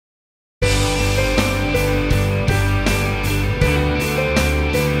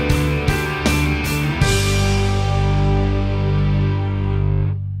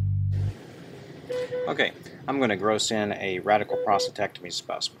I'm going to gross in a radical prostatectomy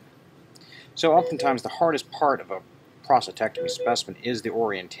specimen. So oftentimes the hardest part of a prostatectomy specimen is the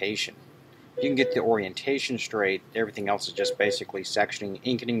orientation. You can get the orientation straight, everything else is just basically sectioning,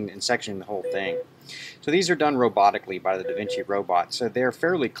 inking and sectioning the whole thing. So these are done robotically by the Da Vinci robot, so they're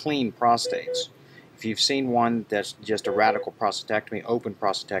fairly clean prostates. If you've seen one that's just a radical prostatectomy, open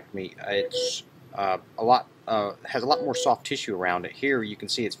prostatectomy, it's has a lot more soft tissue around it. Here you can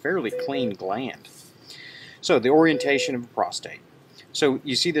see it's fairly clean gland. So the orientation of a prostate. So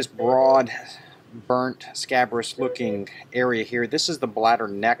you see this broad, burnt, scabrous looking area here. This is the bladder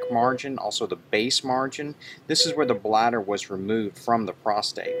neck margin, also the base margin. This is where the bladder was removed from the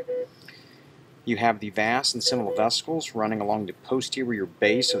prostate. You have the vas and seminal vesicles running along the posterior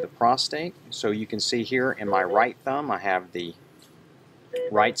base of the prostate. So you can see here in my right thumb I have the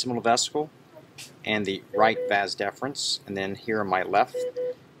right seminal vesicle and the right vas deferens, and then here on my left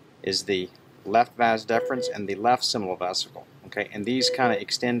is the left vas deferens and the left seminal vesicle. Okay, and these kind of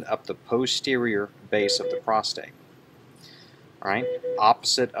extend up the posterior base of the prostate. Alright,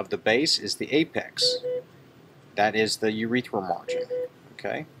 opposite of the base is the apex. That is the urethral margin.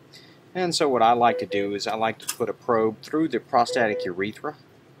 Okay, and so what I like to do is I like to put a probe through the prostatic urethra,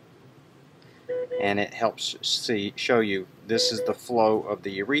 and it helps show you this is the flow of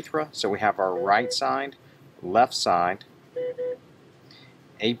the urethra. So we have our right side, left side,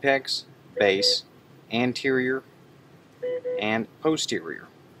 apex, base, anterior, and posterior.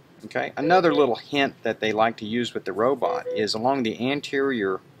 Okay, another little hint that they like to use with the robot is along the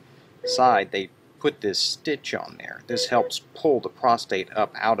anterior side they put this stitch on there. This helps pull the prostate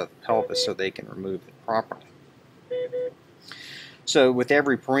up out of the pelvis so they can remove it properly. So with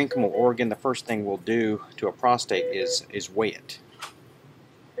every parenchymal organ, the first thing we'll do to a prostate is weigh it.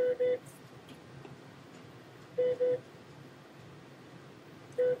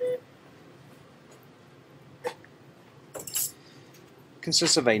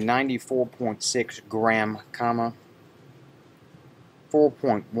 Consists of a 94.6 gram comma,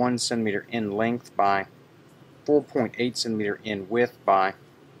 4.1 centimeter in length by 4.8 centimeter in width by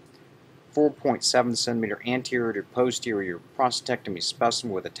 4.7 centimeter anterior to posterior prostatectomy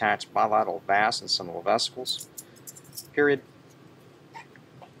specimen with attached bilateral vas and seminal vesicles. Period.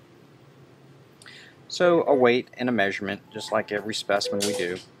 So a weight and a measurement, just like every specimen we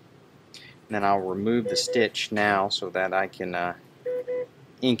do. And then I'll remove the stitch now so that I can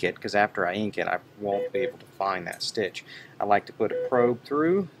ink it, because after I ink it I won't be able to find that stitch. I like to put a probe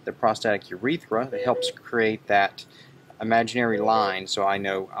through the prostatic urethra that helps create that imaginary line so I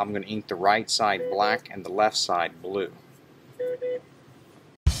know I'm going to ink the right side black and the left side blue.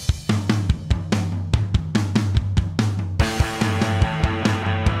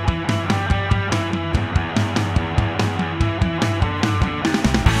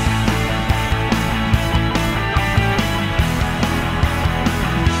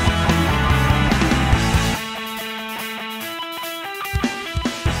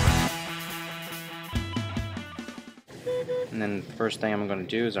 And then the first thing I'm going to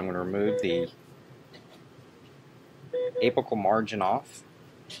do is I'm going to remove the apical margin off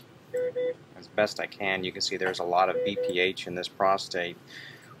as best I can. You can see there's a lot of BPH in this prostate,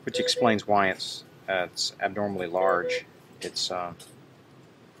 which explains why it's abnormally large. It's about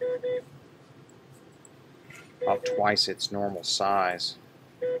twice its normal size.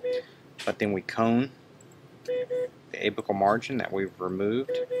 But then we cone the apical margin that we've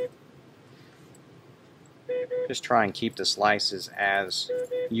removed. Just try and keep the slices as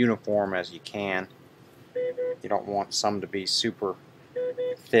uniform as you can. You don't want some to be super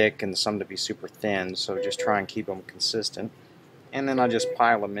thick and some to be super thin, so just try and keep them consistent. And then I just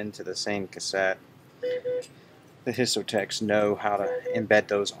pile them into the same cassette. The histotechs know how to embed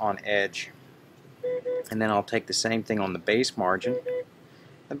those on edge. And then I'll take the same thing on the base margin.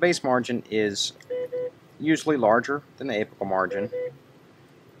 The base margin is usually larger than the apical margin,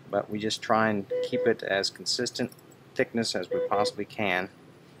 but we just try and keep it as consistent thickness as we possibly can.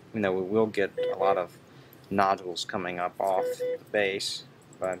 You know, we will get a lot of nodules coming up off the base,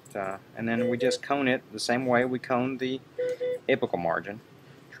 but and then we just cone it the same way we cone the apical margin.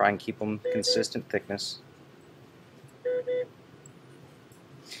 Try and keep them consistent thickness,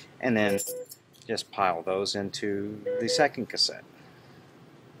 and then just pile those into the second cassette.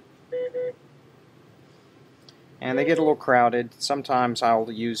 And they get a little crowded. Sometimes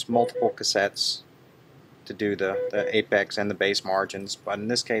I'll use multiple cassettes to do the apex and the base margins, but in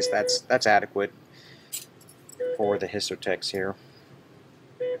this case that's adequate for the histotechs here.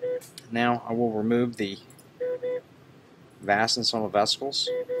 Now I will remove the vas and seminal vesicles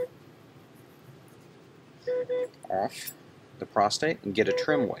off the prostate and get a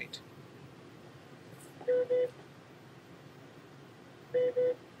trim weight.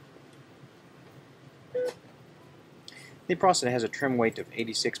 The prostate has a trim weight of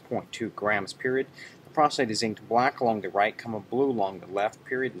 86.2 grams, period. The prostate is inked black along the right, blue along the left,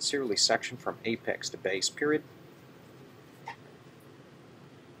 period, and serially sectioned from apex to base, period.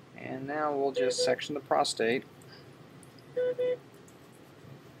 And now we'll just section the prostate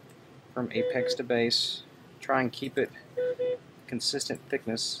from apex to base. Try and keep it consistent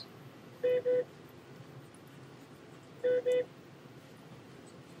thickness.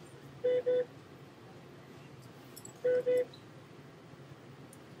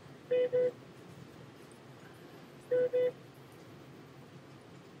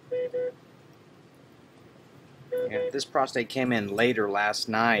 And this prostate came in later last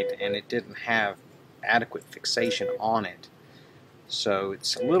night and it didn't have adequate fixation on it, so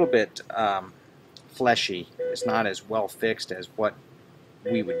it's a little bit fleshy. It's not as well fixed as what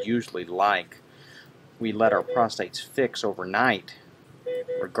we would usually like. We let our prostates fix overnight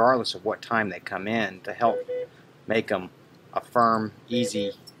regardless of what time they come in to help make them a firm,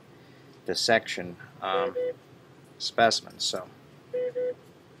 easy dissection specimen. So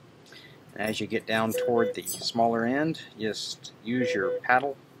as you get down toward the smaller end, just use your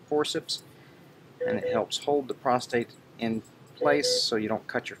paddle forceps, and it helps hold the prostate in place so you don't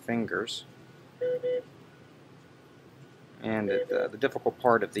cut your fingers. And the difficult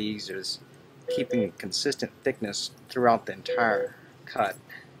part of these is keeping consistent thickness throughout the entire cut.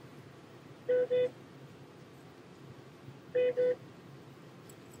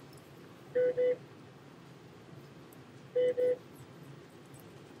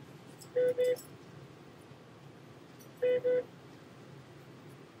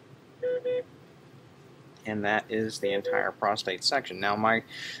 And that is the entire prostate section. Now, my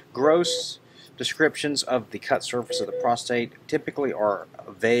gross descriptions of the cut surface of the prostate typically are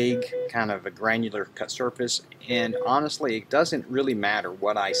vague, kind of a granular cut surface, and honestly it doesn't really matter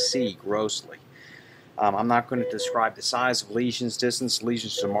what I see grossly. I'm not going to describe the size of lesions, distance,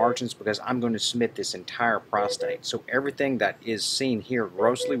 lesions to margins, because I'm going to submit this entire prostate. So everything that is seen here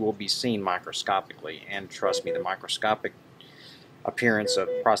grossly will be seen microscopically, and trust me, the microscopic appearance of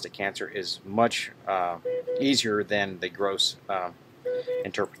prostate cancer is much easier than the gross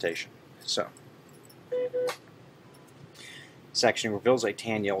interpretation. So, section reveals a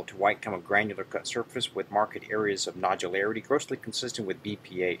tan yellow to white granular cut surface with marked areas of nodularity, grossly consistent with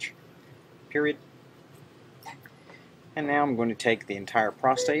BPH. Period. And now I'm going to take the entire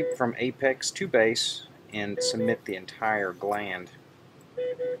prostate from apex to base and submit the entire gland.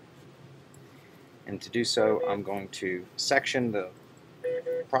 And to do so, I'm going to section the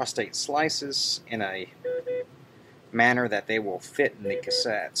prostate slices in a manner that they will fit in the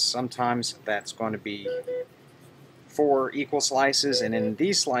cassettes. Sometimes that's going to be 4 equal slices, and in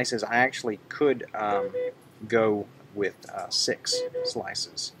these slices I actually could go with 6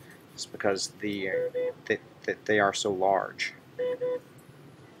 slices, just because that they are so large.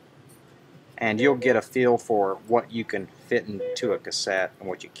 And you'll get a feel for what you can fit into a cassette and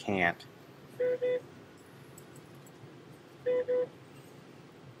what you can't.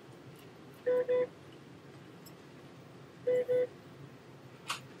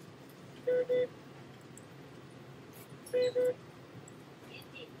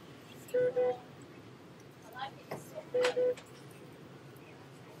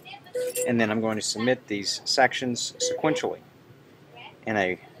 And then I'm going to submit these sections sequentially in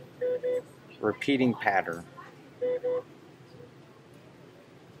a repeating pattern.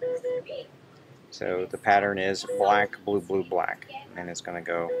 So the pattern is black, blue, blue, black, and it's going to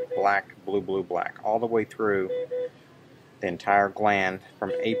go black, blue, blue, black all the way through the entire gland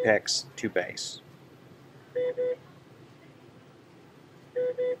from apex to base.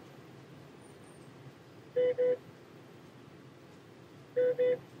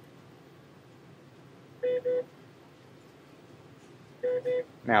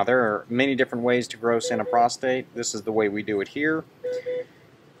 Now, there are many different ways to gross in a prostate. This is the way we do it here.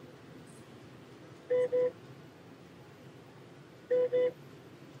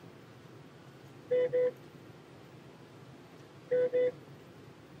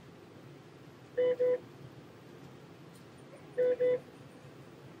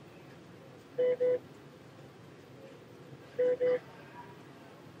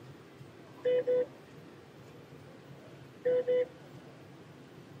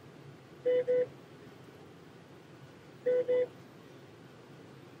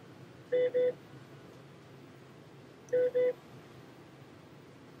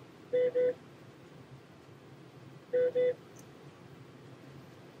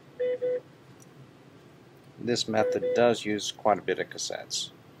 This method does use quite a bit of cassettes,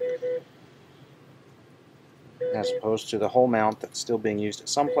 as opposed to the whole mount that's still being used at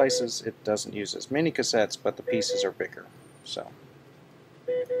some places. It doesn't use as many cassettes, but the pieces are bigger. So.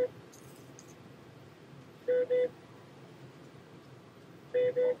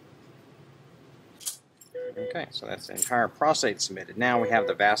 Okay, so that's the entire prostate submitted. Now we have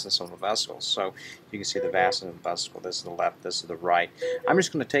the vas and some vesicles. So you can see the vas and the vesicle. This is the left, this is the right. I'm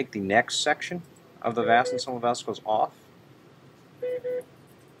just going to take the next section of the vas and some vesicles off.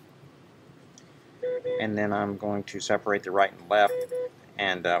 And then I'm going to separate the right and left.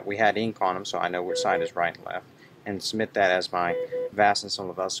 And we had ink on them, so I know which side is right and left. And submit that as my vas and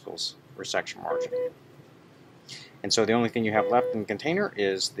some vesicles resection margin. And so the only thing you have left in the container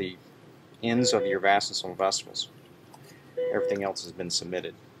is the ends of your vas and some vesicles. Everything else has been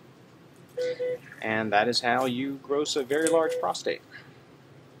submitted. And that is how you gross a very large prostate.